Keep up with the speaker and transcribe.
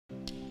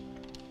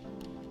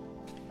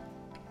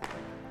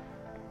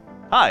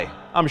Hi,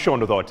 I'm Sean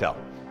with Autel.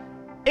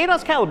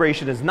 ADAS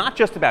calibration is not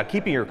just about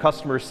keeping your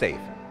customers safe.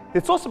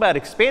 It's also about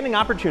expanding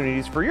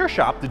opportunities for your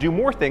shop to do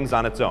more things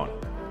on its own.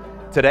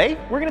 Today,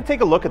 we're going to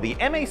take a look at the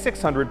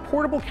MA600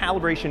 portable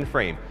calibration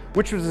frame,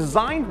 which was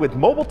designed with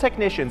mobile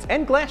technicians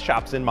and glass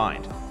shops in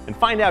mind, and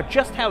find out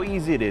just how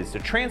easy it is to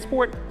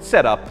transport,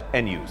 set up,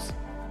 and use.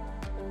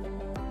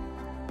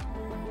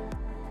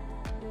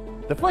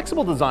 The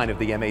flexible design of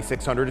the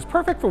MA600 is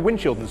perfect for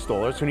windshield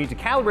installers who need to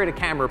calibrate a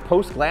camera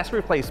post-glass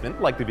replacement,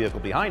 like the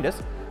vehicle behind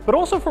us, but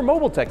also for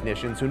mobile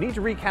technicians who need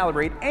to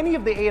recalibrate any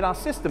of the ADAS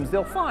systems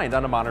they'll find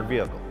on a modern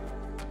vehicle.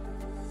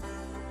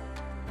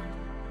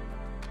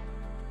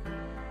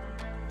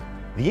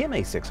 The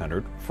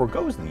MA600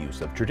 forgoes the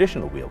use of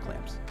traditional wheel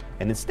clamps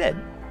and instead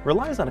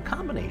relies on a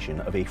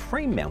combination of a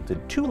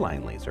frame-mounted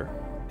 2-line laser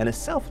and a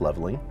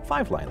self-leveling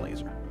 5-line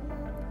laser.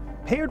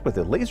 Paired with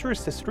a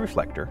laser-assisted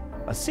reflector,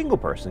 a single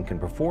person can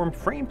perform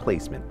frame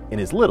placement in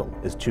as little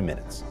as 2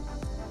 minutes.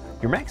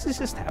 Your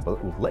MaxiSYS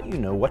tablet will let you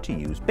know what to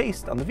use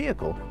based on the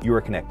vehicle you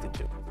are connected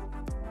to.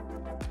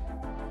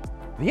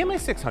 The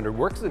MA600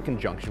 works in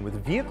conjunction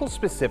with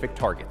vehicle-specific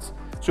targets.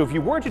 So if you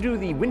were to do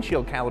the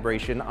windshield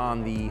calibration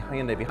on the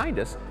Hyundai behind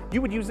us,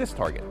 you would use this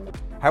target.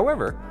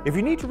 However, if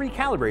you need to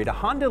recalibrate a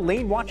Honda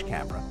lane watch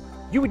camera,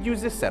 you would use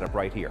this setup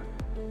right here.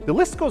 The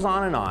list goes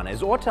on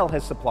as Autel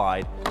has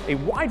supplied a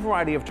wide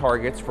variety of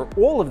targets for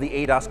all of the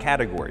ADAS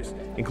categories,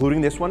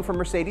 including this one for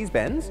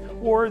Mercedes-Benz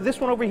or this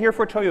one over here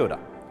for Toyota.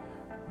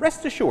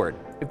 Rest assured,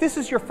 if this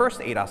is your first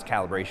ADAS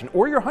calibration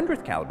or your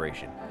 100th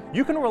calibration,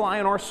 you can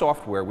rely on our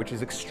software, which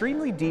is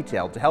extremely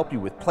detailed to help you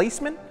with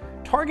placement,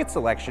 target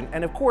selection,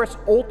 and of course,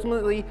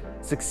 ultimately,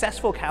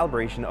 successful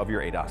calibration of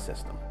your ADAS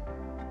system.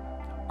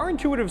 Our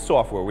intuitive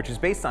software, which is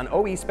based on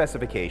OE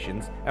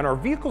specifications, and our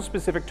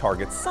vehicle-specific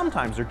targets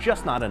sometimes are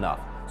just not enough.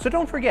 So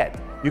don't forget,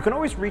 you can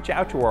always reach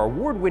out to our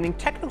award-winning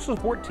technical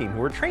support team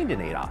who are trained in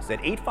ADAS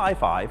at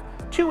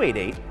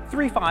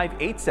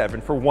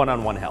 855-288-3587 for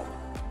one-on-one help.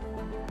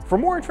 For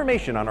more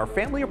information on our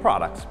family of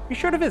products, be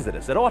sure to visit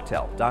us at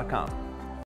autel.com.